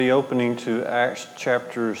The opening to Acts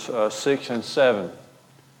chapters 6 and 7.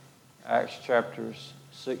 Acts chapters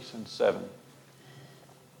 6 and 7.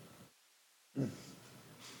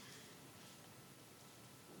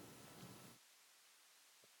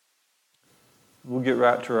 We'll get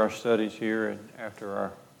right to our studies here and after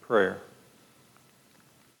our prayer.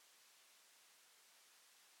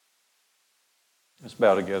 Let's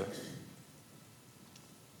bow together.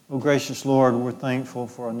 Oh, gracious Lord, we're thankful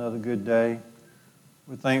for another good day.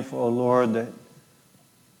 We're thankful, oh Lord, that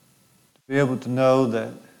to be able to know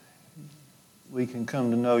that we can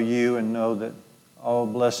come to know you and know that all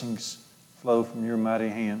blessings flow from your mighty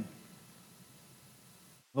hand.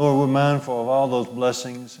 Lord, we're mindful of all those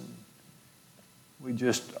blessings, and we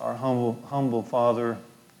just are humble, Father,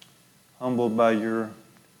 humbled by your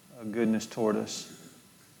goodness toward us.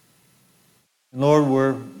 And Lord,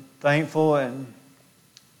 we're thankful and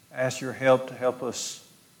ask your help to help us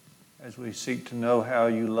as we seek to know how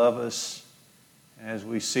you love us, and as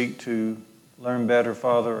we seek to learn better,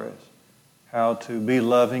 Father, as how to be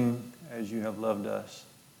loving as you have loved us.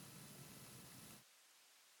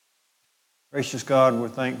 Gracious God, we're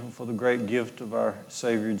thankful for the great gift of our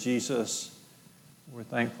Savior Jesus. We're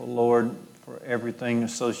thankful, Lord, for everything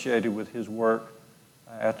associated with his work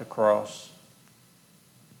at the cross.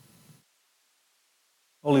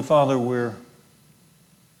 Holy Father, we're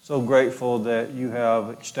so grateful that you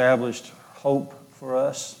have established hope for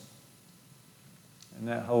us, and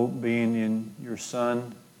that hope being in your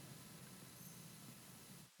Son.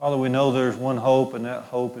 Father, we know there's one hope, and that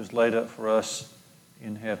hope is laid up for us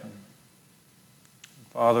in heaven.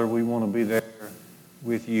 Father, we want to be there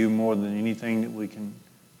with you more than anything that we can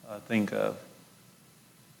think of.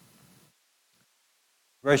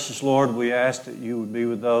 Gracious Lord, we ask that you would be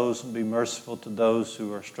with those and be merciful to those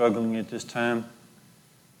who are struggling at this time,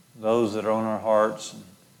 those that are on our hearts, and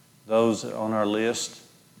those that are on our list.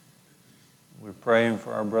 We're praying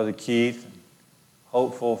for our brother Keith, and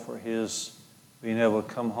hopeful for his being able to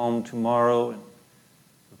come home tomorrow. And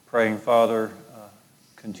we're praying, Father,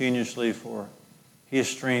 continuously for his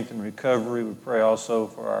strength and recovery. We pray also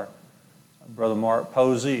for our brother Mark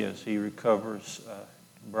Posey as he recovers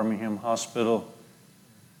in Birmingham Hospital.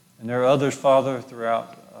 And there are others, Father,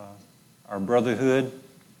 throughout our brotherhood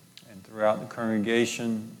and throughout the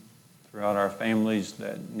congregation, throughout our families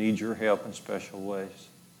that need your help in special ways.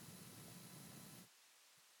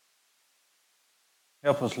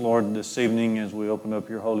 Help us, Lord, this evening as we open up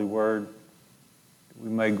your holy word. We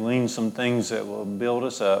may glean some things that will build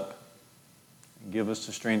us up and give us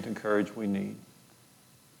the strength and courage we need.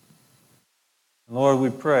 And Lord, we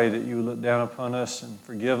pray that you look down upon us and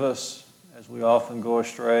forgive us as we often go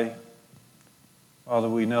astray. Father,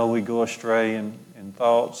 we know we go astray in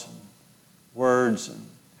thoughts and words and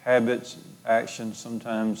habits and actions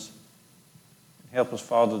sometimes. Help us,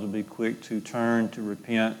 Father, to be quick to turn, to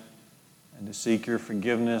repent, and to seek your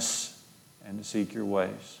forgiveness and to seek your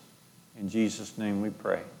ways. In Jesus' name we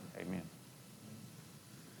pray. Amen.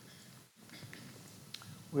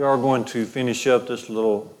 We are going to finish up this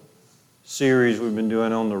little series we've been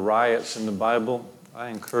doing on the riots in the Bible. I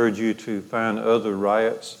encourage you to find other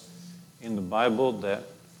riots in the Bible that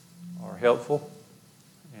are helpful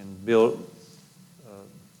and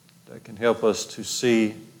that can help us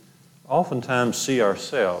to oftentimes see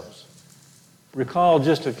ourselves. Recall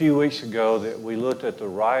just a few weeks ago that we looked at the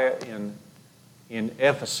riot in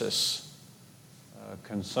Ephesus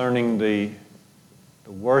concerning the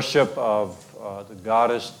worship of the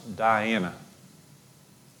goddess Diana.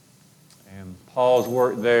 And Paul's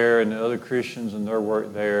work there and the other Christians and their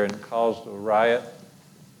work there, and it caused a riot.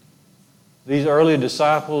 These early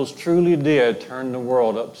disciples truly did turn the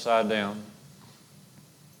world upside down.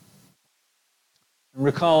 And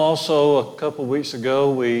recall also a couple weeks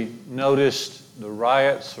ago we noticed the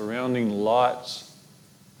riot surrounding Lot's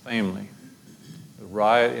family, the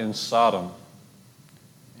riot in Sodom,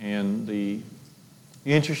 and the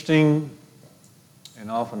interesting and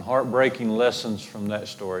often heartbreaking lessons from that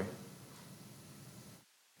story.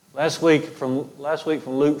 Last week from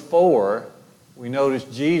Luke 4, we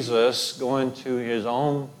noticed Jesus going to his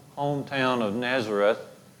own hometown of Nazareth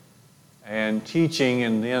and teaching,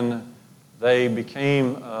 and then they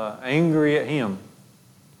became angry at him.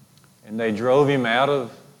 And they drove him out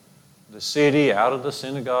of the city, out of the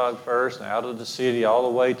synagogue first, and out of the city all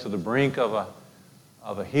the way to the brink of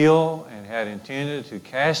a hill, and had intended to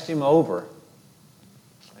cast him over.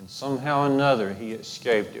 And somehow or another he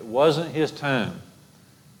escaped. It wasn't his time.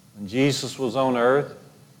 When Jesus was on earth,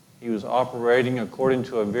 he was operating according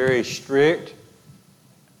to a very strict,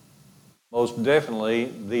 most definitely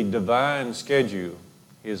the divine schedule.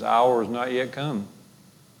 His hour has not yet come.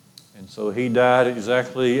 And so he died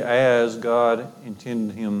exactly as God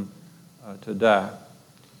intended him to die.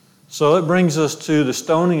 So it brings us to the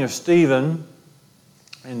stoning of Stephen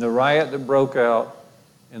and the riot that broke out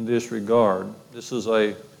in this regard. This is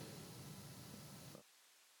a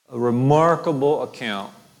remarkable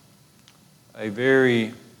account, a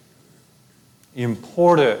very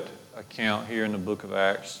important account here in the book of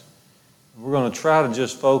Acts. We're going to try to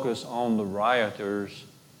just focus on the rioters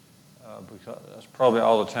because that's probably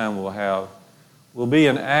all the time we'll have. We'll be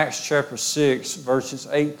in Acts chapter 6, verses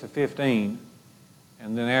 8 to 15,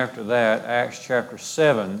 and then after that, Acts chapter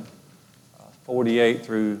 7, 48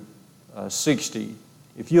 through 60.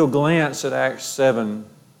 If you'll glance at Acts 7,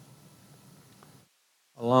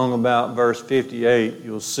 along about verse 58,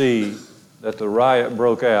 you'll see that the riot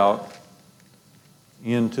broke out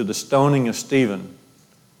into the stoning of Stephen.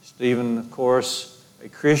 Stephen, of course, a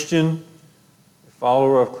Christian, a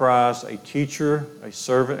follower of Christ, a teacher, a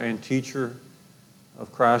servant and teacher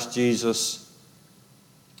of Christ Jesus.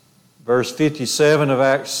 Verse 57 of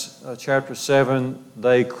Acts chapter 7,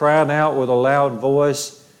 they cried out with a loud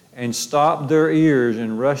voice and stopped their ears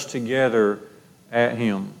and rushed together at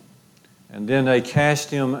him. And then they cast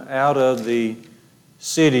him out of the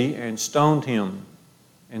city and stoned him.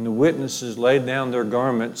 And the witnesses laid down their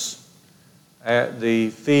garments at the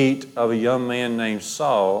feet of a young man named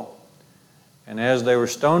Saul. And as they were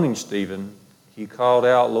stoning Stephen, he called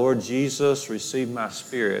out, "Lord Jesus, receive my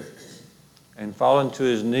spirit." And falling to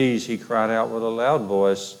his knees, he cried out with a loud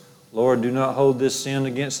voice, "Lord, do not hold this sin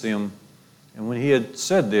against them." And when he had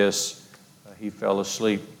said this, he fell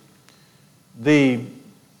asleep. The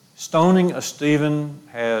stoning of Stephen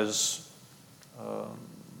has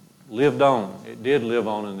lived on. It did live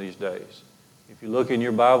on in these days. If you look in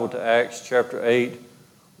your Bible to Acts chapter 8,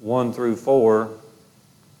 1 through 4,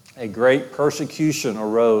 a great persecution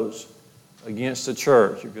arose against the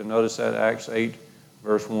church. You can notice that Acts 8,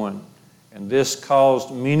 verse 1. And this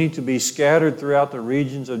caused many to be scattered throughout the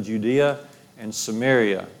regions of Judea and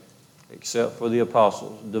Samaria, except for the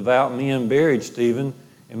apostles. Devout men buried Stephen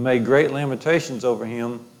and made great lamentations over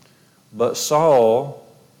him. But Saul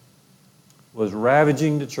was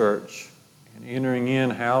ravaging the church, and entering in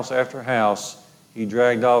house after house, he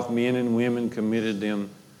dragged off men and women, committed them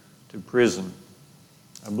to prison.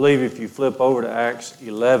 I believe if you flip over to Acts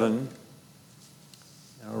 11,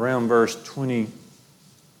 around verse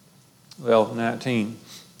 19,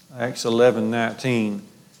 Acts 11:19,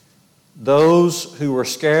 those who were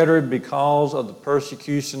scattered because of the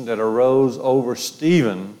persecution that arose over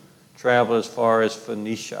Stephen traveled as far as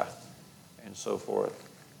Phoenicia and so forth.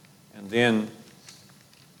 And then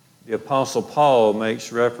the Apostle Paul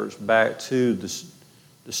makes reference back to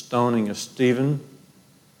the stoning of Stephen.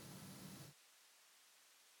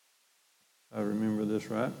 I remember this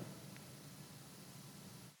right.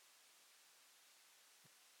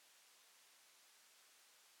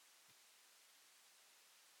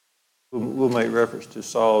 We'll make reference to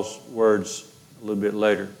Saul's words a little bit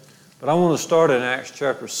later. But I want to start in Acts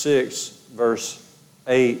chapter 6, verse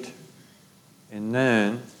 8 and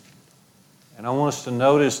 9. And I want us to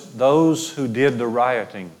notice those who did the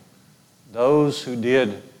rioting, those who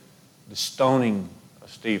did the stoning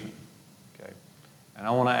of Stephen. Okay? And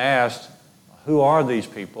I want to ask, who are these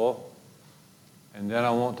people? And then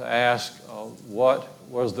I want to ask, what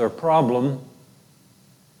was their problem?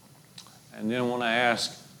 And then I want to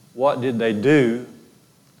ask, what did they do?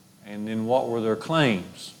 And then what were their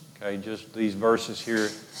claims? Okay, just these verses here,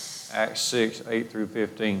 Acts 6, 8 through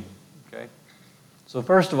 15. Okay? So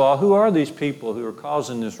first of all, who are these people who are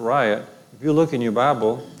causing this riot? If you look in your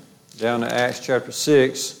Bible, down to Acts chapter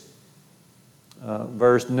 6,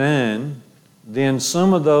 verse 9, then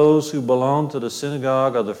some of those who belonged to the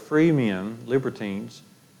synagogue of the free men, libertines,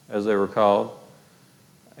 as they were called,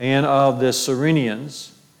 and of the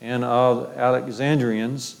Cyrenians, and of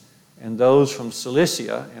Alexandrians, and those from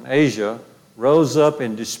Cilicia and Asia, rose up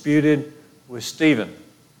and disputed with Stephen.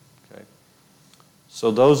 Okay. So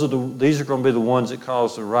these are going to be the ones that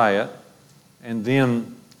caused the riot. And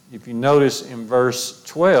then, if you notice in verse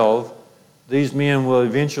 12, these men will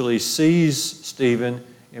eventually seize Stephen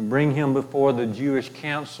and bring him before the Jewish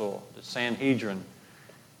council, the Sanhedrin.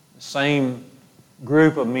 The same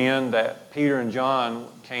group of men that Peter and John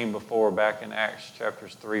came before back in Acts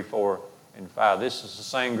chapters 3, 4, and 5. This is the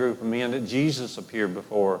same group of men that Jesus appeared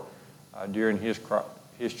before during his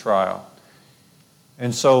trial.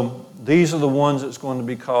 And so these are the ones that's going to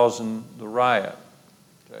be causing the riot.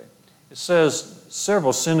 Okay. It says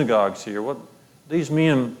several synagogues here. What these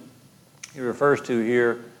men he refers to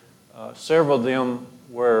here, several of them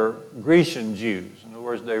were Grecian Jews. In other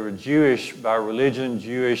words, they were Jewish by religion,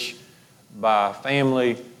 Jewish by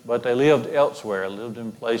family, but they lived elsewhere, lived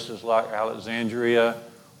in places like Alexandria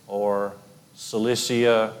or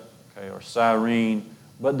Cilicia, or Cyrene.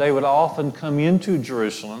 But they would often come into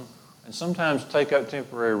Jerusalem and sometimes take up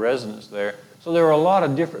temporary residence there. So there were a lot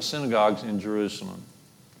of different synagogues in Jerusalem.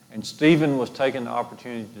 And Stephen was taking the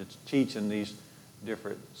opportunity to teach in these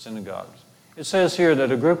different synagogues. It says here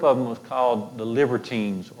that a group of them was called the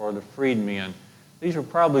Libertines or the freedmen. These were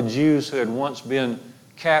probably Jews who had once been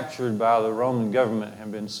captured by the Roman government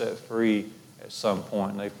and been set free at some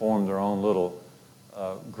point. And they formed their own little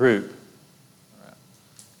group.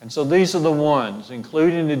 And so these are the ones,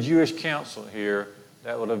 including the Jewish council here,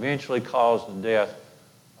 that would eventually cause the death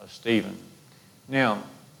of Stephen. Now,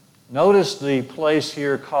 notice the place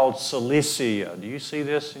here called Cilicia. Do you see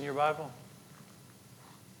this in your Bible?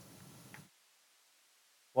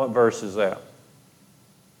 What verse is that?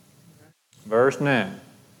 Verse 9.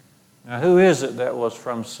 Now, who is it that was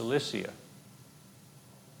from Cilicia?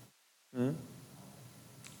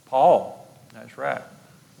 Paul. That's right.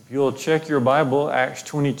 If you'll check your Bible, Acts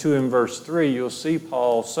 22 and verse 3, you'll see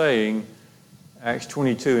Paul saying, Acts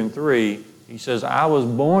 22 and 3, he says, I was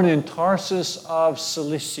born in Tarsus of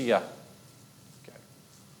Cilicia. Okay.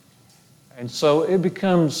 And so it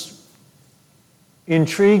becomes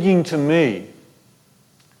intriguing to me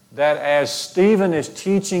that as Stephen is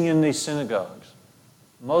teaching in these synagogues,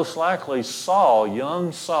 most likely Saul,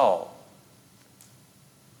 young Saul,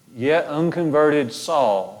 yet unconverted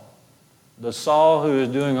Saul, the Saul who is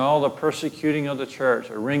doing all the persecuting of the church,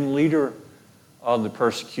 a ringleader of the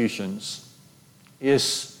persecutions,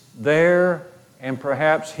 is there, and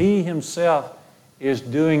perhaps he himself is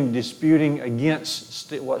disputing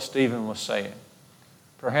against what Stephen was saying.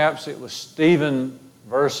 Perhaps it was Stephen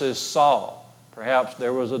versus Saul. Perhaps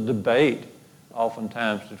there was a debate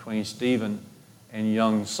oftentimes between Stephen and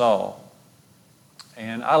young Saul.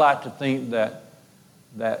 And I like to think that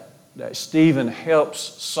Stephen helps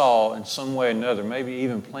Saul in some way or another, maybe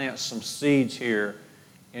even plants some seeds here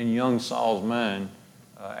in young Saul's mind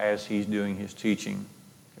as he's doing his teaching.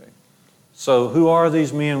 Okay. So who are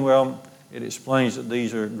these men? Well, it explains that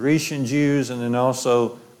these are Grecian Jews, and then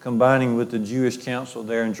also combining with the Jewish council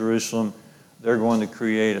there in Jerusalem, they're going to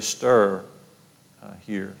create a stir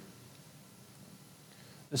here.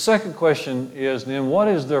 The second question is then, what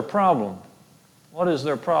is their problem? What is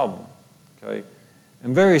their problem? Okay.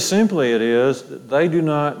 And very simply it is that they do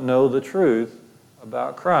not know the truth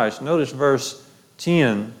about Christ. Notice verse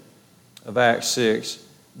 10 of Acts 6.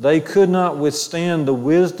 They could not withstand the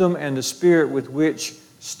wisdom and the spirit with which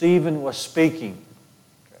Stephen was speaking.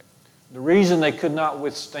 Okay. The reason they could not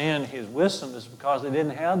withstand his wisdom is because they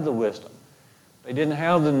didn't have the wisdom. They didn't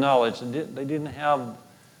have the knowledge. They didn't have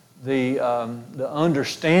the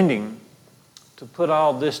understanding to put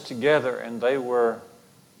all this together, and they were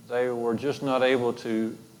just not able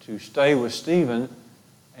to stay with Stephen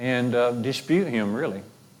and dispute him, really.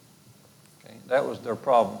 Okay, that was their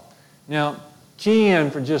problem. Now, key in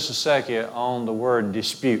for just a second on the word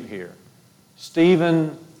dispute here.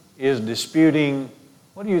 Stephen is disputing.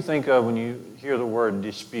 What do you think of when you hear the word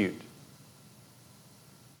dispute?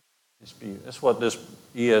 Dispute. That's what this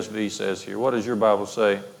ESV says here. What does your Bible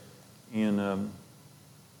say in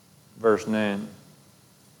verse 9?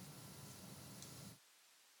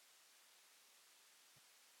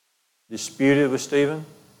 Disputed with Stephen? Is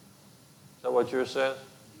that what yours says?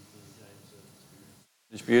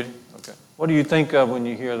 Disputed? Okay. What do you think of when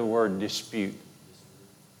you hear the word dispute?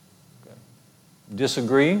 Okay.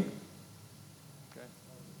 Disagree? Okay.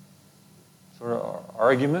 Sort of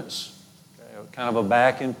arguments? Okay. Kind of a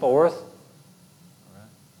back and forth? All right.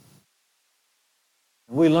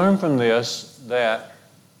 We learn from this that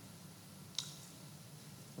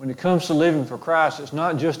when it comes to living for Christ, it's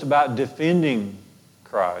not just about defending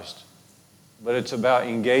Christ, but it's about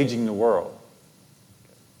engaging the world.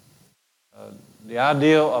 The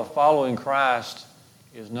ideal of following Christ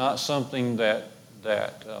is not something that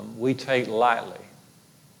we take lightly.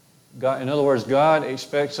 God, in other words, God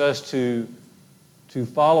expects us to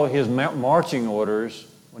follow His marching orders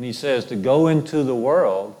when He says to go into the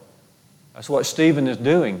world. That's what Stephen is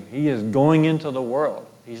doing. He is going into the world.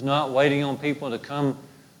 He's not waiting on people to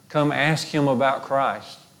come ask him about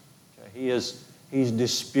Christ. Okay? He's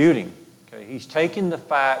disputing. Okay? He's taking the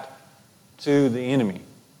fight to the enemy.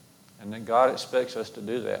 And that God expects us to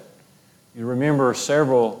do that. You remember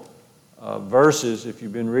several verses if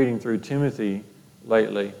you've been reading through Timothy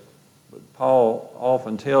lately. But Paul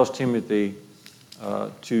often tells Timothy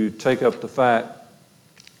to take up the fight,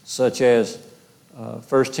 such as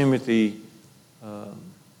 1 Timothy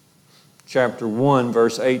chapter 1,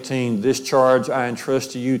 verse 18. This charge I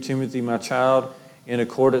entrust to you, Timothy, my child, in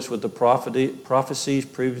accordance with the prophecies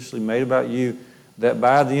previously made about you, that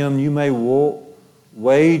by them you may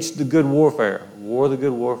wage the good warfare,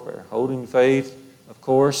 holding faith, of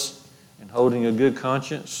course, and holding a good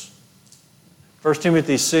conscience. 1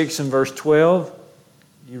 Timothy 6 and verse 12,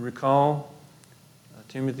 you recall,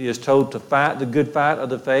 Timothy is told to fight the good fight of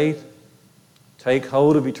the faith, take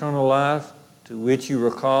hold of eternal life, to which you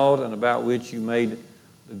were called and about which you made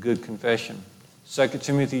the good confession. 2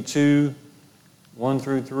 Timothy 2, 1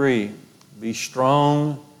 through 3, be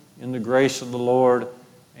strong in the grace of the Lord,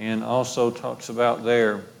 and also talks about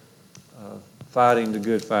there fighting the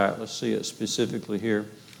good fight. Let's see it specifically here.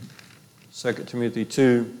 2 Timothy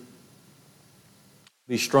 2,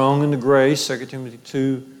 be strong in the grace, 2 Timothy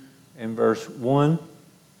 2 and verse 1.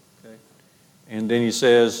 Okay. And then he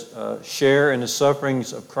says, share in the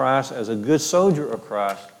sufferings of Christ as a good soldier of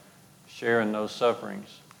Christ, share in those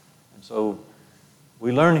sufferings. And so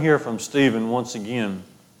we learn here from Stephen once again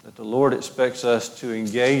that the Lord expects us to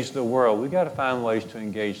engage the world. We've got to find ways to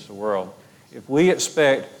engage the world. If we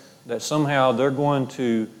expect that somehow they're going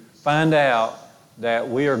to find out that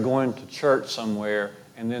we are going to church somewhere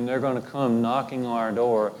and then they're going to come knocking on our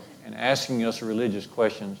door and asking us religious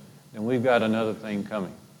questions, then we've got another thing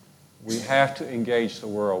coming. We have to engage the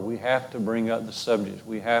world. We have to bring up the subjects.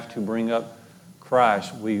 We have to bring up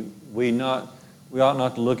Christ. We ought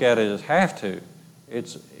not to look at it as have to.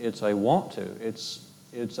 It's a want to.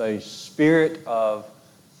 It's a spirit of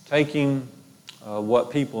taking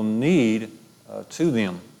what people need to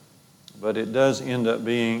them. But it does end up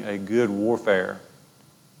being a good warfare.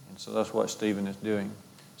 And so that's what Stephen is doing.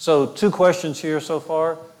 So 2 questions here so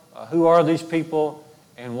far. Who are these people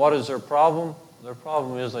and what is their problem? Their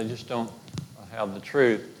problem is they just don't have the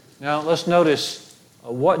truth. Now let's notice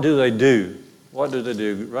what do they do? What do they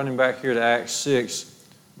do? Running back here to Acts 6,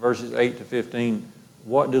 verses 8 to 15.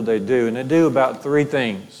 What do they do? And they do about 3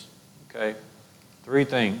 things, okay? 3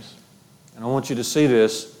 things. And I want you to see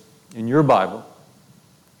this in your Bible.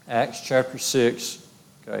 Acts chapter 6,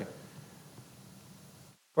 okay?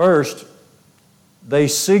 First, they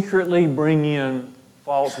secretly bring in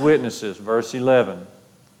false witnesses, verse 11.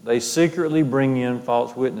 They secretly bring in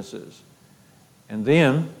false witnesses. And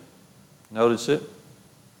then, notice it,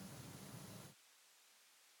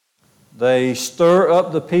 they stir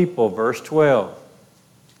up the people, verse 12.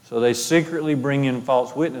 So they secretly bring in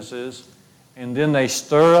false witnesses, and then they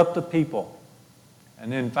stir up the people.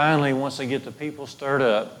 And then finally, once they get the people stirred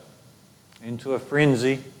up into a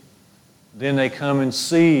frenzy, then they come and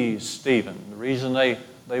seize Stephen. The reason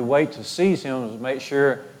they wait to seize him is to make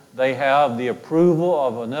sure they have the approval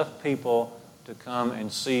of enough people to come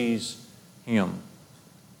and seize him.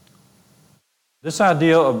 This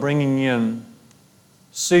idea of bringing in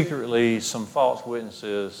secretly some false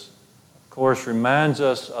witnesses, of course, reminds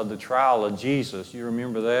us of the trial of Jesus. You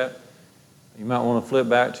remember that? You might want to flip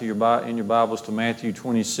back to in your Bibles to Matthew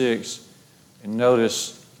 26 and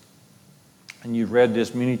notice, and you've read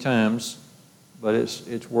this many times, but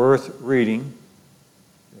it's worth reading.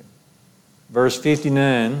 Verse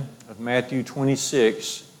 59 of Matthew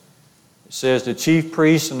 26, it says, the chief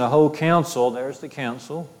priests and the whole council, there's the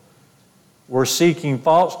council, were seeking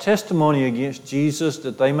false testimony against Jesus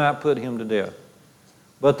that they might put him to death.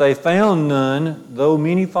 But they found none, though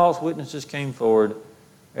many false witnesses came forward.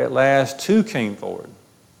 At last, 2 came forward.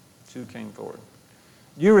 2 came forward.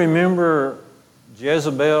 You remember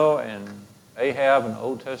Jezebel and Ahab in the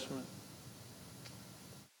Old Testament?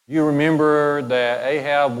 You remember that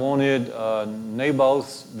Ahab wanted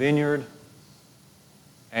Naboth's vineyard,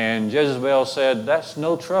 and Jezebel said, that's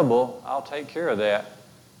no trouble, I'll take care of that.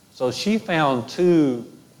 So she found 2.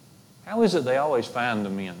 How is it they always find the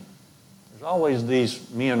men? There's always these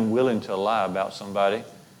men willing to lie about somebody.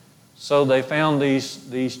 So they found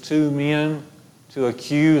these 2 men to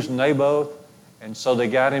accuse Naboth, and so they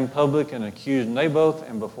got in public and accused Naboth,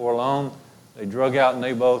 and before long they drug out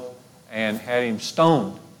Naboth and had him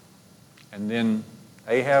stoned. And then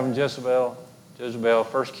Ahab and Jezebel,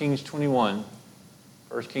 1 Kings 21,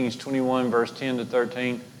 verse 10 to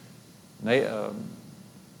 13,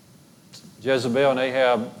 Jezebel and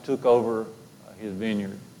Ahab took over his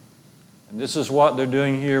vineyard. And this is what they're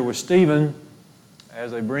doing here with Stephen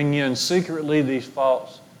as they bring in secretly these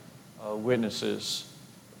false witnesses.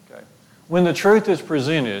 Okay. When the truth is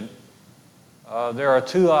presented, there are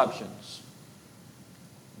 2 options.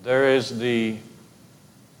 There is the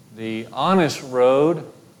honest road,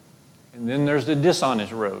 and then there's the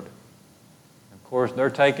dishonest road. Of course, they're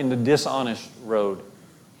taking the dishonest road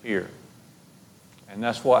here. And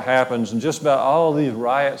that's what happens in just about all these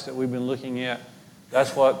riots that we've been looking at.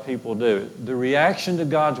 That's what people do. The reaction to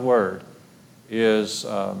God's Word is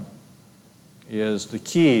is the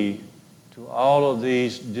key to all of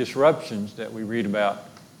these disruptions that we read about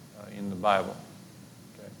in the Bible.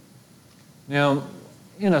 Okay. Now,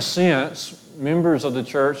 in a sense, members of the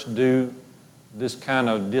church do this kind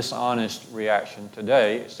of dishonest reaction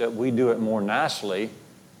today, except we do it more nicely.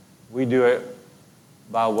 We do it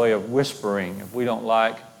by way of whispering. If we don't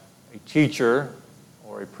like a teacher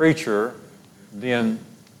or a preacher, then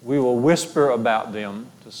we will whisper about them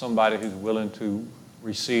to somebody who's willing to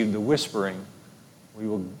receive the whispering. We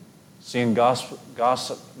will send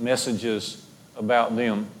gossip messages about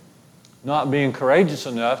them, not being courageous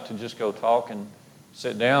enough to just go talk and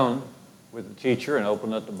sit down with the teacher and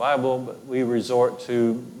open up the Bible, but we resort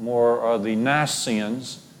to more of the nice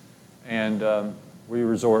sins, and we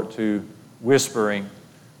resort to whispering.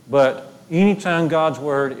 But anytime God's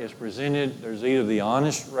Word is presented, there's either the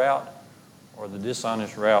honest route or the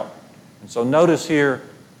dishonest route. And so notice here,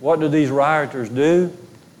 what do these rioters do?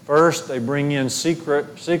 First, they bring in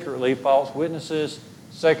secretly false witnesses.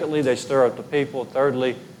 Secondly, they stir up the people.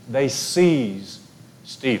 Thirdly, they seize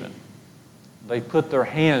Stephen. They put their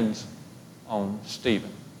hands on Stephen.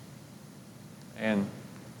 And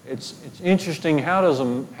it's interesting, how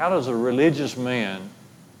does a religious man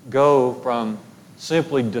go from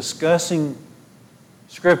simply discussing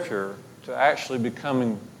Scripture to actually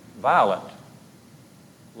becoming violent,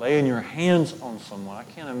 laying your hands on someone? I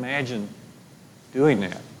can't imagine doing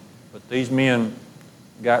that. But these men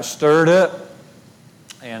got stirred up,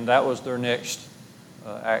 and that was their next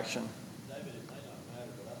action. David, it may not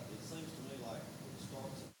matter, but it seems to me like it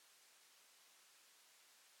starts.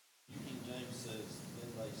 King James says,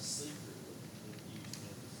 then they secretly used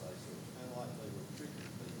him to say, so it's kind of like they were tricking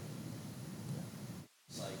people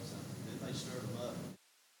to say something. Then they stirred them up,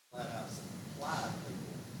 flat out supplied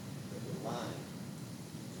people that were lying.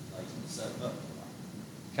 They set them up to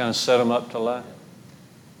lie. Kind of set them up to lie.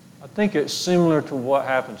 I think it's similar to what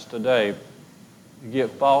happens today. You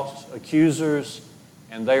get false accusers,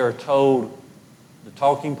 and they are told the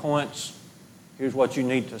talking points. Here's what you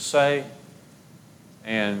need to say.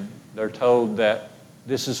 And they're told that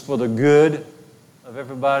this is for the good of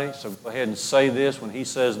everybody. So go ahead and say this. When he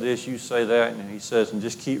says this, you say that. And he says, and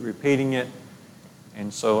just keep repeating it.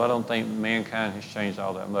 And so I don't think mankind has changed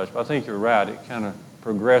all that much. But I think you're right. It kind of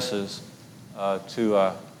progresses to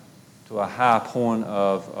a high point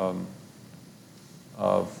of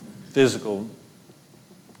physical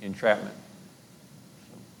entrapment.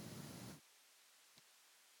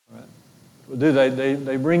 So, right. Do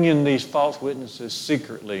they bring in these false witnesses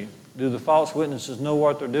secretly? Do the false witnesses know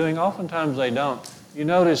what they're doing? Oftentimes they don't. You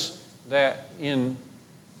notice that in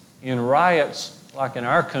riots, like in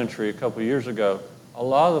our country a couple of years ago, a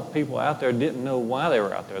lot of the people out there didn't know why they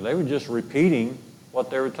were out there. They were just repeating what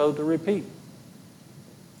they were told to repeat.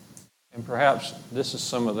 And perhaps this is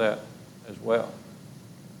some of that as well.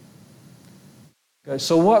 Okay,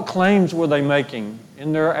 so what claims were they making?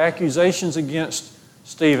 In their accusations against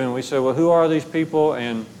Stephen, we said, well, who are these people,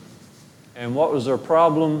 and what was their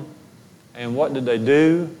problem, and what did they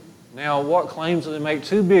do? Now, what claims do they make?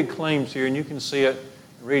 Two big claims here, and you can see it,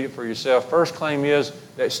 read it for yourself. First claim is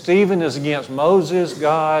that Stephen is against Moses,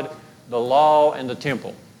 God, the law, and the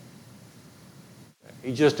temple.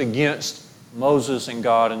 He's just against Moses and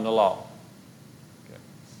God and the law. Okay.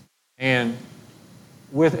 And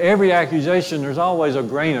with every accusation, there's always a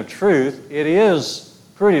grain of truth. It is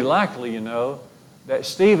pretty likely, that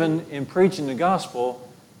Stephen, in preaching the gospel,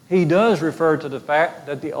 he does refer to the fact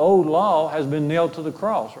that the old law has been nailed to the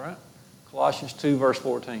cross, right? Colossians 2, verse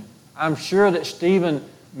 14. I'm sure that Stephen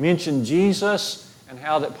mentioned Jesus and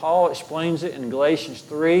how that Paul explains it in Galatians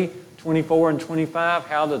 3, 24 and 25,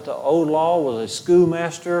 how that the old law was a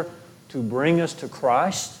schoolmaster to bring us to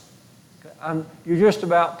Christ. You're just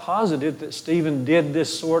about positive that Stephen did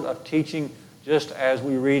this sort of teaching, just as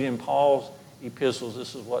we read in Paul's epistles.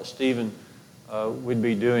 This is what Stephen would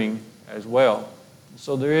be doing as well.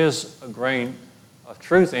 So there is a grain of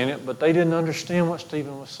truth in it, but they didn't understand what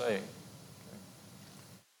Stephen was saying.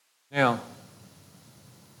 Now,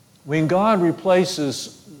 when God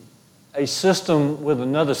replaces a system with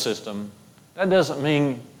another system, that doesn't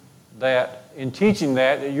mean that in teaching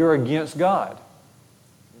that you're against God.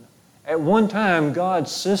 At one time,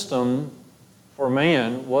 God's system for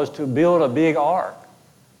man was to build a big ark,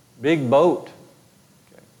 big boat.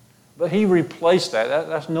 Okay. But he replaced that.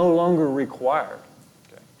 That's no longer required.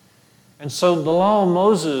 Okay. And so the law of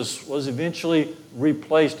Moses was eventually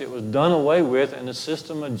replaced. It was done away with, and the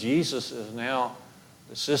system of Jesus is now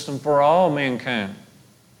the system for all mankind.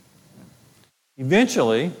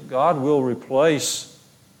 Eventually, God will replace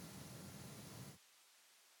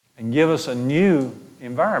and give us a new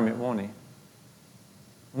environment, won't He?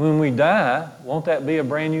 When we die, won't that be a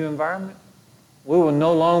brand new environment? We will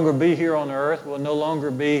no longer be here on earth. We'll no longer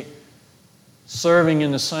be serving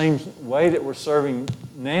in the same way that we're serving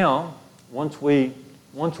now once we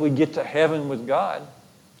get to heaven with God.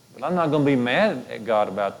 But I'm not going to be mad at God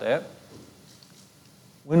about that.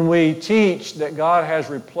 When we teach that God has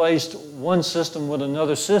replaced one system with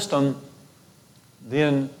another system,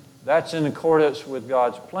 then that's in accordance with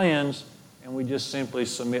God's plans, and we just simply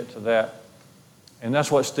submit to that. And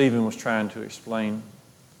that's what Stephen was trying to explain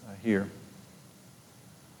here.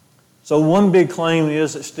 So one big claim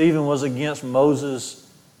is that Stephen was against Moses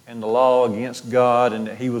and the law, against God, and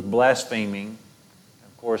that he was blaspheming.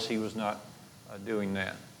 Of course, he was not doing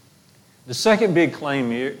that. The second big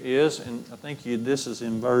claim here is, and I think this is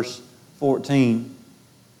in verse 14,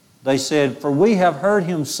 they said, "For we have heard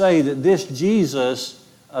him say that this Jesus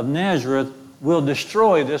of Nazareth will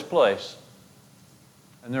destroy this place."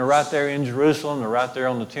 And they're right there in Jerusalem. They're right there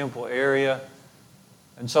on the temple area.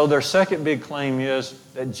 And so their second big claim is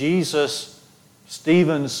that Jesus,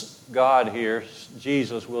 Stephen's God here,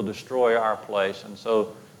 Jesus will destroy our place. And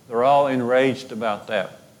so they're all enraged about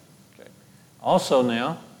that. Okay. Also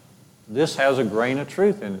now, this has a grain of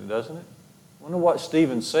truth in it, doesn't it? I wonder what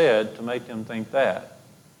Stephen said to make them think that.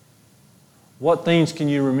 What things can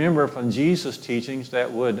you remember from Jesus' teachings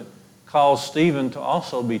that would cause Stephen to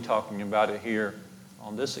also be talking about it here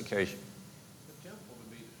on this occasion? The temple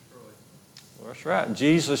to be destroyed. Well, that's right.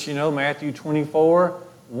 Jesus, Matthew 24,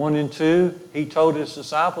 1 and 2, he told his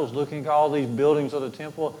disciples, looking at all these buildings of the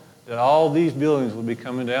temple, that all these buildings would be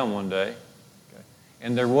coming down one day. Okay.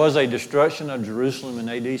 And there was a destruction of Jerusalem in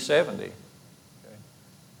AD 70. Okay.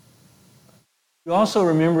 You also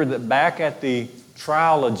remember that back at the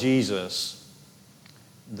trial of Jesus,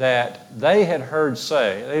 that they had heard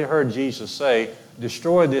Jesus say,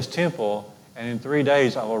 "Destroy this temple, and in 3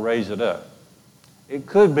 days I will raise it up." It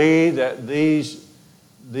could be that these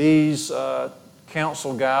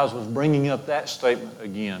council guys was bringing up that statement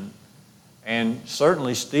again. And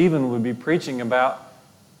certainly Stephen would be preaching about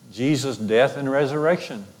Jesus' death and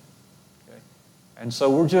resurrection. Okay? And so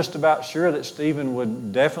we're just about sure that Stephen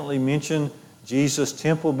would definitely mention Jesus'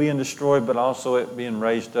 temple being destroyed, but also it being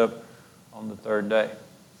raised up on the third day.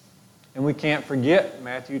 And we can't forget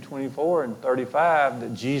Matthew 24 and 35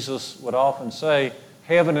 that Jesus would often say,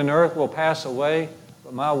 "Heaven and earth will pass away,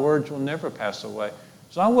 but my words will never pass away."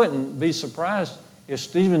 So I wouldn't be surprised if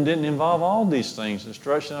Stephen didn't involve all these things: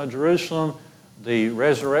 destruction of Jerusalem, the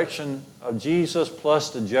resurrection of Jesus, plus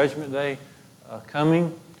the judgment day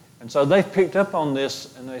coming. And so they've picked up on this,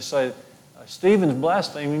 and they say, Stephen's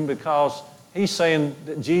blaspheming because he's saying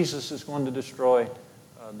that Jesus is going to destroy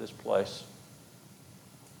this place.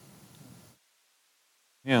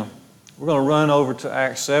 Yeah, we're going to run over to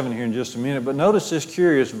Acts 7 here in just a minute, but notice this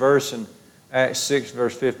curious verse in Acts 6,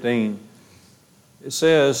 verse 15. It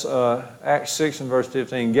says, Acts 6 and verse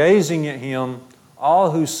 15, "Gazing at him,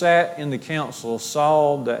 all who sat in the council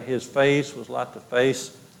saw that his face was like the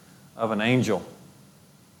face of an angel."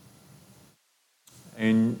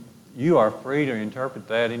 And you are free to interpret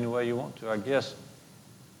that any way you want to, I guess.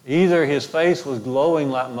 Either his face was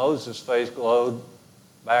glowing like Moses' face glowed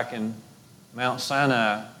back in Mount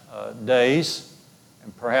Sinai days,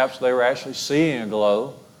 and perhaps they were actually seeing a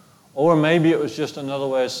glow, or maybe it was just another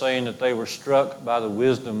way of saying that they were struck by the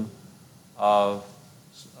wisdom of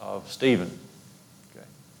Stephen. Okay.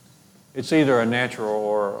 It's either a natural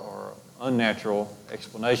or unnatural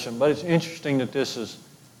explanation, but it's interesting that this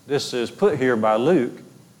is put here by Luke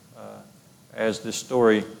as this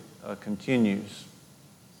story continues.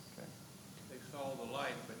 Okay. They saw the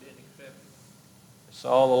light but didn't accept it. They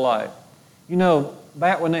saw the light.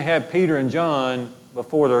 Back when they had Peter and John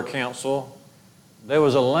before their council, there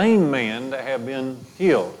was a lame man that had been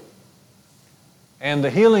healed. And the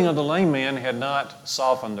healing of the lame man had not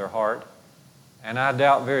softened their heart. And I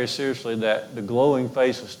doubt very seriously that the glowing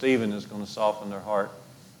face of Stephen is going to soften their heart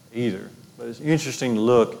either. But it's interesting to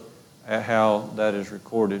look at how that is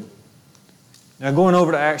recorded. Now going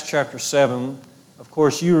over to Acts chapter 7, of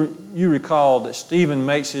course you recall that Stephen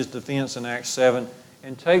makes his defense in Acts 7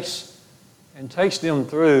 and takes them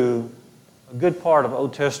through a good part of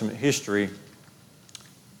Old Testament history.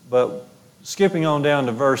 But skipping on down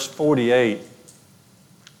to verse 48,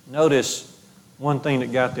 notice one thing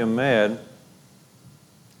that got them mad.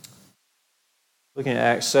 Looking at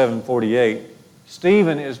Acts 7:48,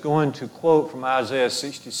 Stephen is going to quote from Isaiah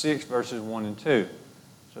 66, verses 1 and 2.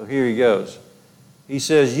 So here he goes. He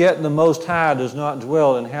says, "Yet the Most High does not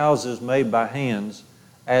dwell in houses made by hands,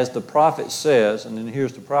 as the prophet says," and then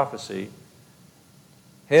here's the prophecy,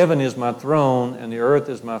 "Heaven is my throne, and the earth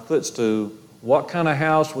is my footstool. What kind of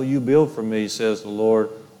house will you build for me, says the Lord?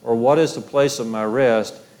 Or what is the place of my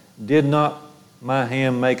rest? Did not my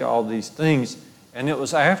hand make all these things? And it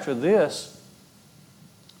was after this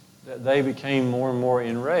that they became more and more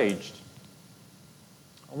enraged.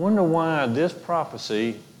 I wonder why this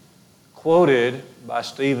prophecy quoted by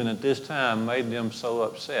Stephen at this time made them so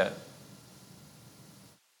upset.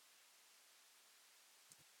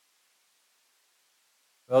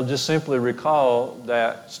 Well, just simply recall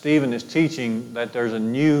that Stephen is teaching that there's a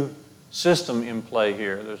new system in play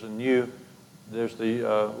here. There's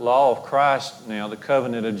the law of Christ now. The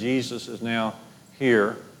covenant of Jesus is now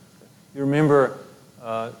here. You remember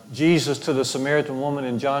Jesus to the Samaritan woman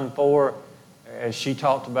in John 4, as she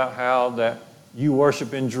talked about how that you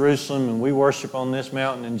worship in Jerusalem and we worship on this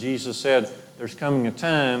mountain, and Jesus said there's coming a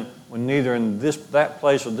time when neither in that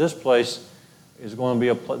place or this place is going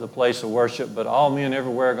to be the place of worship, but all men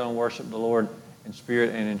everywhere are going to worship the Lord in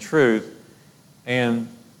spirit and in truth. And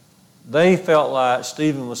they felt like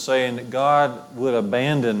Stephen was saying that God would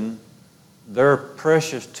abandon their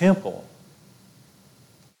precious temple.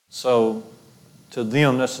 So to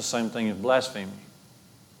them, that's the same thing as blasphemy.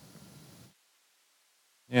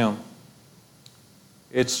 Now,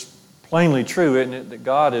 it's plainly true, isn't it, that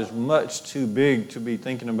God is much too big to be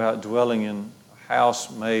thinking about dwelling in a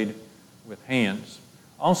house made with hands.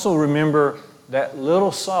 Also remember that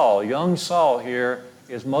little Saul, young Saul here,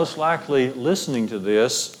 is most likely listening to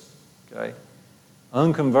this, okay,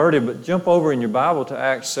 unconverted. But jump over in your Bible to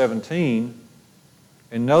Acts 17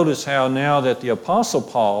 and notice how now that the Apostle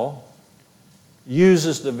Paul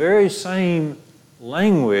uses the very same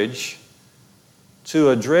language to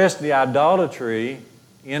address the idolatry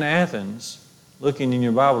in Athens. Looking in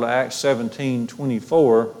your Bible to Acts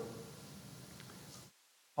 17:24,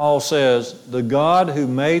 Paul says, the God who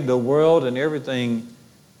made the world and everything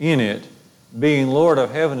in it, being Lord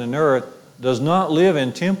of heaven and earth, does not live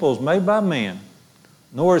in temples made by man,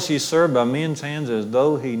 nor is he served by men's hands as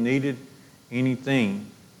though he needed anything.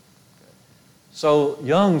 So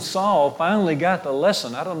young Saul finally got the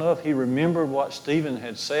lesson. I don't know if he remembered what Stephen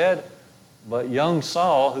had said, but young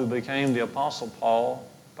Saul, who became the Apostle Paul,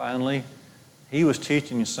 finally, he was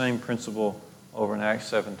teaching the same principle over in Acts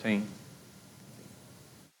 17.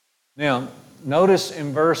 Now, notice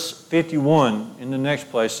in verse 51 in the next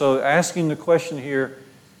place. So asking the question here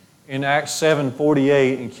in Acts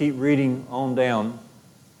 7:48, and keep reading on down.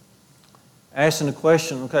 Asking the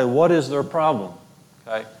question, okay, what is their problem?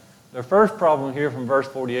 Okay, their first problem here from verse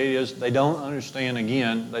 48 is they don't understand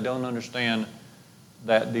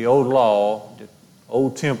that the old law, the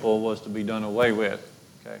old temple was to be done away with.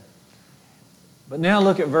 Okay, but now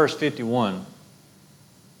look at verse 51.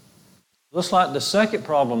 Looks like the second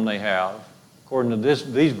problem they have, according to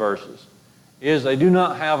these verses, is they do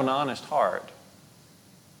not have an honest heart.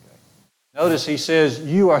 Okay. Notice he says,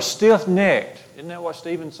 you are stiff-necked. Isn't that what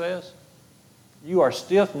Stephen says? You are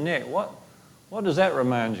stiff-necked. What does that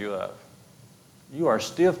remind you of? You are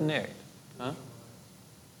stiff-necked. Huh?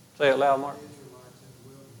 Say it loud, Mark.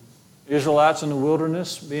 Israelites in the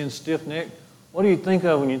wilderness being stiff-necked. What do you think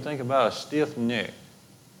of when you think about a stiff neck?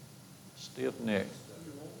 Stiff-necked.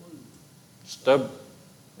 Stubborn.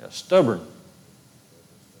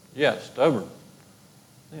 Yeah, stubborn.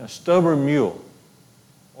 Stubborn mule.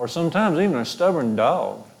 Or sometimes even a stubborn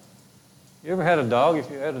dog. You ever had a dog?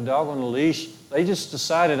 If you had a dog on a leash, they just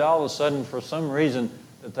decided all of a sudden for some reason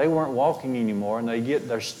that they weren't walking anymore, and they get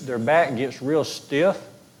their back gets real stiff.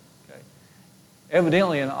 Okay.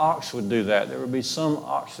 Evidently an ox would do that. There would be some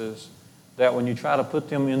oxes that when you try to put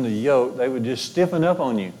them in the yoke, they would just stiffen up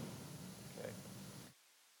on you.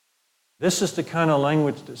 This is the kind of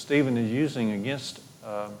language that Stephen is using against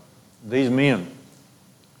these men.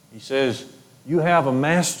 He says, you have a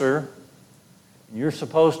master, and you're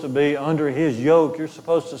supposed to be under his yoke. You're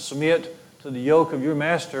supposed to submit to the yoke of your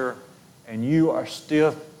master, and you are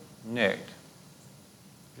stiff-necked,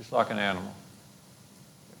 just like an animal.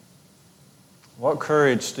 What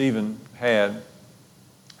courage Stephen had.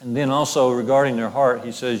 And then also regarding their heart,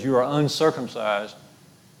 he says, you are uncircumcised.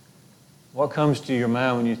 What comes to your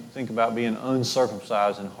mind when you think about being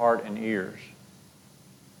uncircumcised in heart and ears?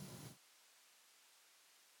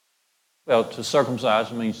 Well, to circumcise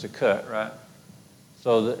means to cut, right?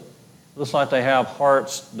 So it looks like they have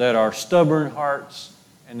hearts that are stubborn hearts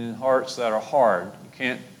and then hearts that are hard.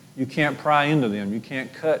 You can't pry into them. You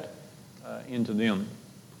can't cut into them.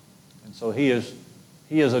 And so he is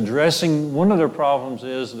addressing one of their problems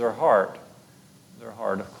is their heart. Their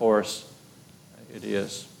heart, of course, it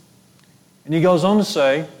is. And he goes on to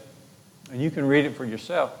say, and you can read it for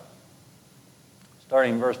yourself,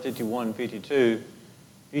 starting in verse 51 and 52,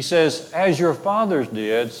 He says, as your fathers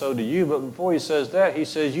did, so do you. But before he says that, he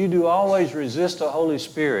says, you do always resist the Holy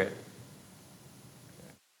Spirit.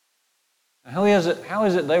 How is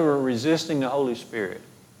it they were resisting the Holy Spirit?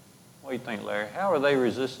 What do you think, Larry? How are they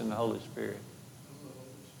resisting the Holy Spirit?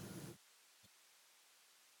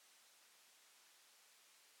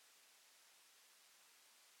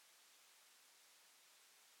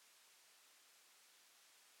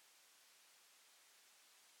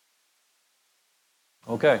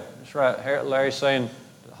 Okay, that's right. Larry's saying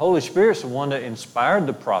the Holy Spirit's the one that inspired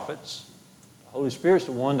the prophets. The Holy Spirit's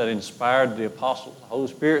the one that inspired the apostles. The Holy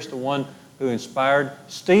Spirit's the one who inspired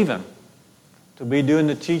Stephen to be doing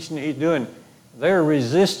the teaching that he's doing. They're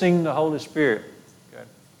resisting the Holy Spirit. Okay?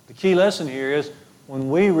 The key lesson here is when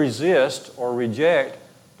we resist or reject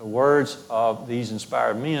the words of these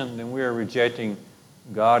inspired men, then we are rejecting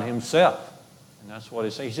God Himself. And that's what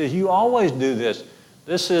He says. He says, you always do this.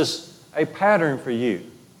 This is a pattern for you.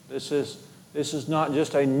 This is not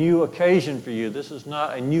just a new occasion for you. This is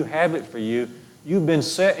not a new habit for you. You've been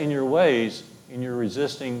set in your ways in your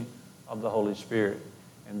resisting of the Holy Spirit.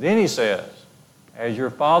 And then He says, as your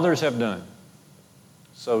fathers have done,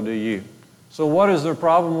 so do you. So what is their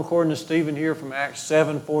problem according to Stephen here from Acts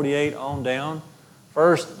 7:48 on down?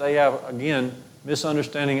 First, they have, again,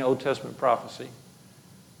 misunderstanding Old Testament prophecy.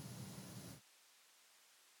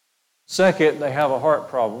 Second, they have a heart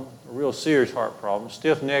problem, a real serious heart problem,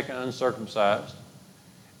 stiff-necked and uncircumcised.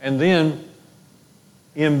 And then,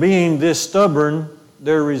 in being this stubborn,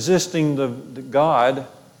 they're resisting the God,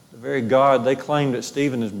 the very God they claim that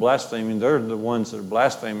Stephen is blaspheming. They're the ones that are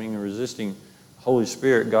blaspheming and resisting the Holy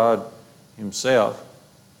Spirit, God Himself.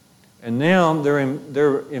 And now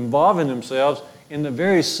they're involving themselves in the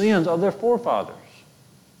very sins of their forefathers.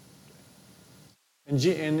 And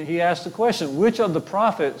he asked the question, which of the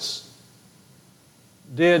prophets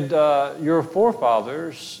did your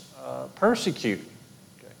forefathers persecute?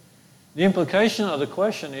 Okay. The implication of the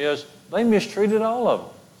question is they mistreated all of them.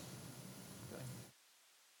 Okay.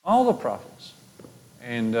 All the prophets.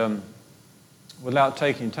 And without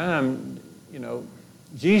taking time,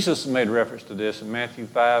 Jesus made reference to this in Matthew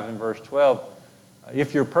 5 and verse 12.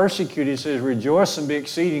 If you're persecuted, He says, rejoice and be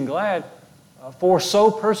exceeding glad, for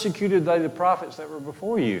so persecuted they the prophets that were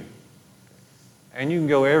before you. And you can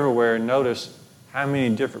go everywhere and notice how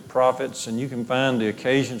many different prophets, and you can find the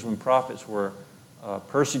occasions when prophets were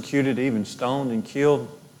persecuted, even stoned and killed.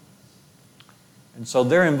 And so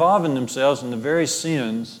they're involving themselves in the very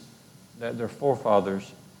sins that their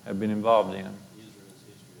forefathers have been involved in.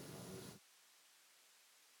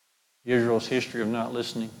 Israel's history of not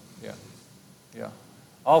listening. Yeah.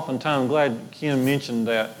 Oftentimes, I'm glad Ken mentioned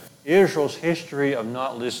that. Israel's history of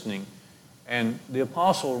not listening. And the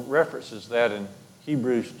apostle references that in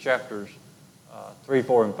Hebrews chapters 3,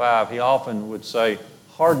 4, and 5. He often would say,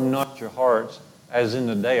 harden not your hearts as in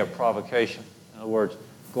the day of provocation. In other words,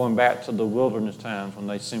 going back to the wilderness times when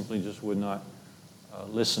they simply just would not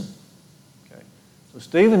listen. Okay. So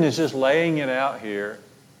Stephen is just laying it out here,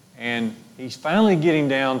 and he's finally getting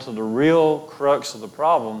down to the real crux of the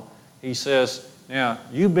problem. He says, now,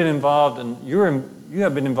 you've been involved in, you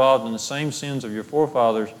have been involved in the same sins of your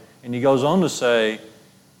forefathers. And he goes on to say,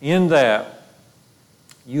 in that,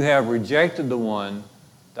 you have rejected the one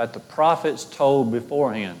that the prophets told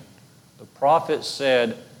beforehand. The prophets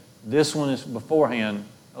said, this one is beforehand.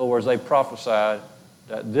 In other words, they prophesied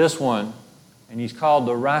that this one, and he's called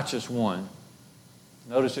the righteous one.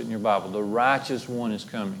 Notice it in your Bible. The righteous one is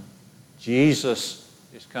coming. Jesus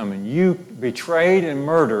is coming. You betrayed and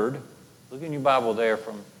murdered. Look in your Bible there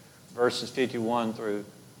from verses 51 through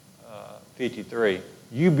 53.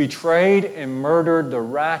 You betrayed and murdered the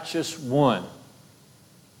righteous one.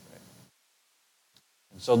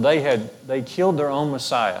 And so they killed their own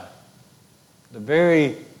Messiah. The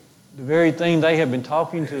very thing they had been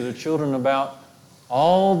talking to the children about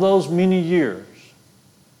all those many years,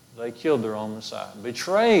 they killed their own Messiah,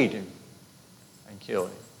 betrayed him, and killed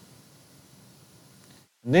him.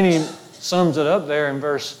 And then he sums it up there in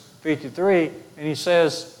verse 53, and he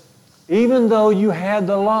says, even though you had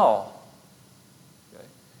the law, okay,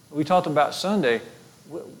 we talked about Sunday,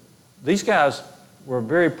 these guys were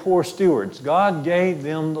very poor stewards. God gave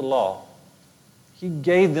them the law. He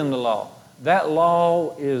gave them the law. That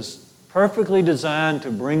law is perfectly designed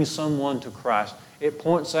to bring someone to Christ. It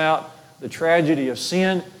points out the tragedy of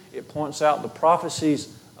sin. It points out the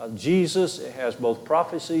prophecies of Jesus. It has both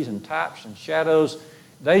prophecies and types and shadows.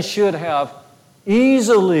 They should have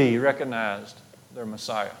easily recognized their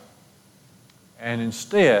Messiah. And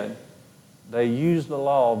instead, they used the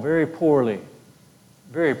law very poorly,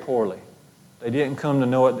 very poorly. They didn't come to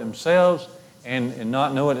know it themselves, and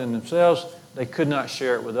not know it in themselves, they could not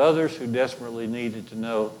share it with others who desperately needed to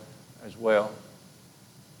know as well.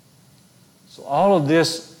 So all of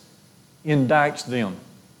this indicts them.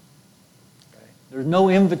 Okay? There's no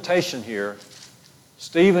invitation here.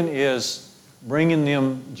 Stephen is bringing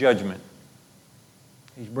them judgment.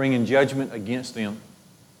 He's bringing judgment against them.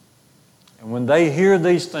 And when they hear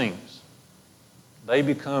these things, they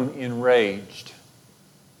become enraged.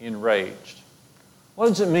 Enraged. What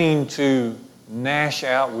does it mean to gnash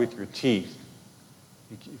out with your teeth?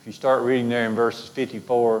 If you start reading there in verses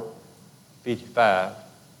 54, 55,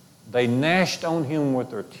 they gnashed on him with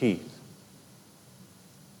their teeth.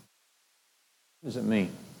 What does it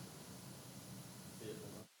mean?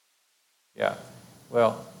 Yeah,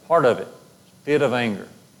 well, part of it, fit of anger.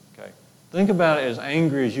 Okay, think about it as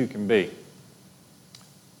angry as you can be.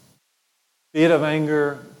 Fit of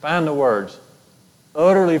anger, find the words.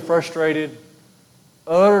 Utterly frustrated,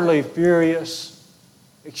 utterly furious,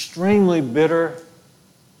 extremely bitter,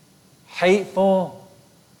 hateful.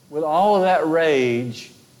 With all of that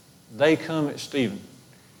rage, they come at Stephen.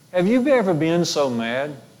 Have you ever been so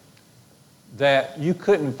mad that you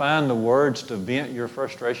couldn't find the words to vent your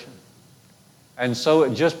frustration? And so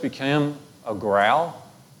it just became a growl?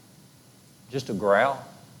 Just a growl?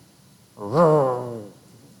 Well,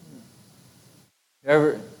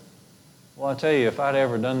 I tell you, if I'd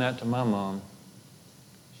ever done that to my mom,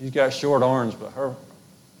 she's got short arms, but her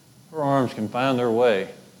arms can find their way.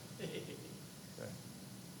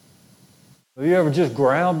 Have you ever just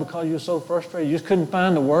growled because you're so frustrated? You just couldn't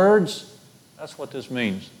find the words? That's what this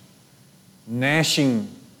means. Gnashing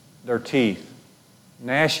their teeth.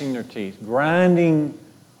 Gnashing their teeth. Grinding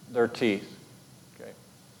their teeth. Okay.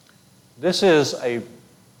 This is a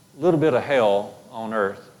little bit of hell on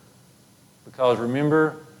earth. Because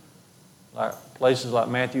remember, like places like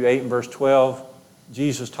Matthew 8 and verse 12,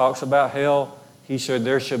 Jesus talks about hell. He said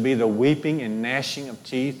there shall be the weeping and gnashing of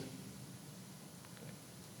teeth.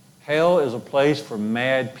 Hell is a place for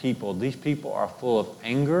mad people. These people are full of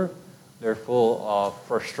anger. They're full of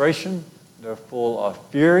frustration. They're full of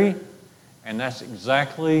fury. And that's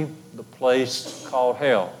exactly the place called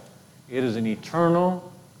hell. It is an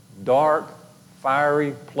eternal, dark,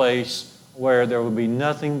 fiery place where there will be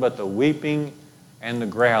nothing but the weeping and the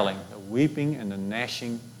growling, the weeping and the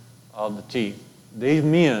gnashing of the teeth. These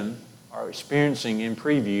men are experiencing in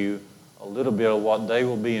preview a little bit of what they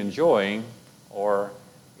will be enjoying or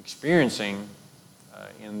experiencing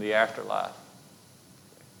in the afterlife.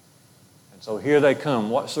 And so here they come.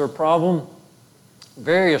 What's their problem?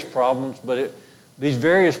 Various problems, but these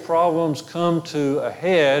various problems come to a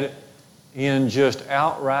head in just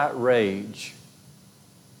outright rage.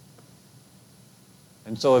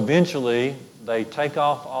 And so eventually they take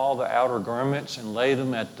off all the outer garments and lay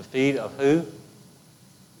them at the feet of who?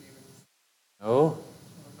 No?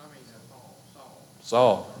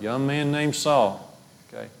 Saul. Young man named Saul.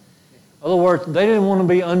 Okay. In other words, they didn't want to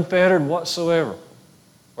be unfettered whatsoever.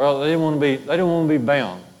 Well, they didn't want to be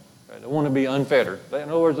bound. Okay. They wanted to be unfettered. In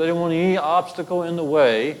other words, they didn't want any obstacle in the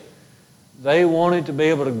way. They wanted to be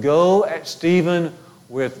able to go at Stephen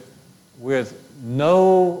with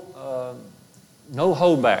no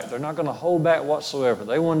holdback. They're not going to hold back whatsoever.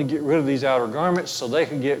 They wanted to get rid of these outer garments so they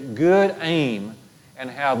could get good aim and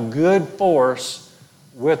have good force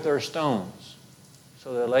with their stones.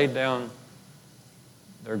 So they laid down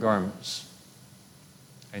their garments.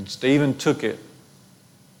 And Stephen took it.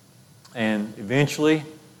 And eventually,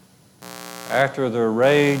 after their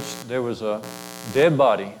rage, there was a dead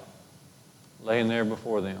body laying there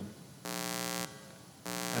before them.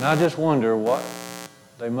 And I just wonder what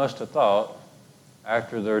they must have thought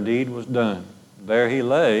after their deed was done. There he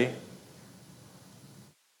lay,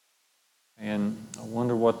 and I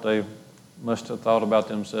wonder what they must have thought about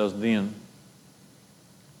themselves then.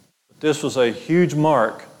 But this was a huge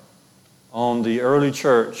mark on the early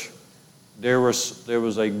church. There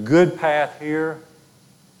was a good path here,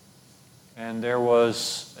 and there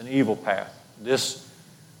was an evil path. This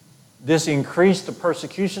increased the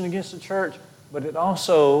persecution against the church, but it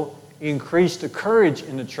also increased the courage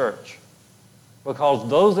in the church. Because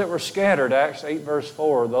those that were scattered, Acts 8 verse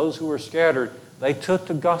 4, those who were scattered, they took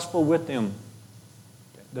the gospel with them.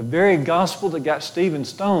 The very gospel that got Stephen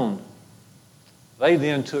stoned, they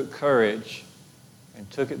then took courage and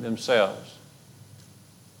took it themselves.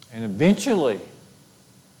 And eventually,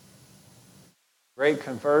 great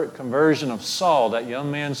conversion of Saul, that young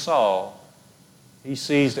man Saul, he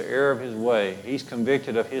sees the error of his way. He's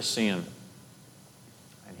convicted of his sin.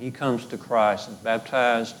 And he comes to Christ and is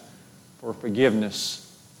baptized for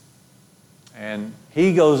forgiveness. And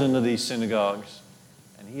he goes into these synagogues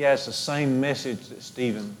and he has the same message that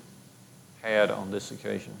Stephen had on this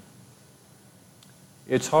occasion.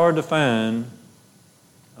 It's hard to find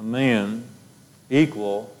a man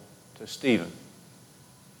equal to Stephen.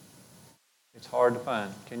 It's hard to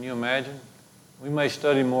find. Can you imagine? We may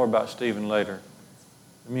study more about Stephen later.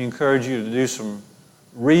 Let me encourage you to do some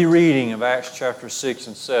rereading of Acts chapter 6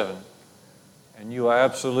 and 7. And you will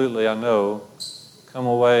absolutely, I know, come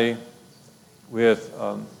away with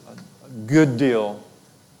a good deal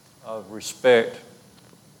of respect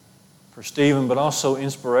for Stephen, but also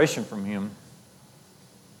inspiration from him.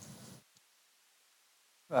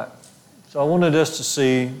 Right. So I wanted us to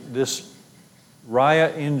see this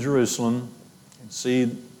riot in Jerusalem and see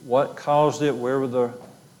what caused it, where were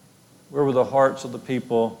the hearts of the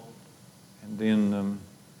people, and then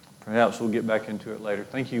perhaps we'll get back into it later.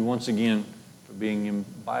 Thank you once again for being in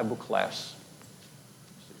Bible class.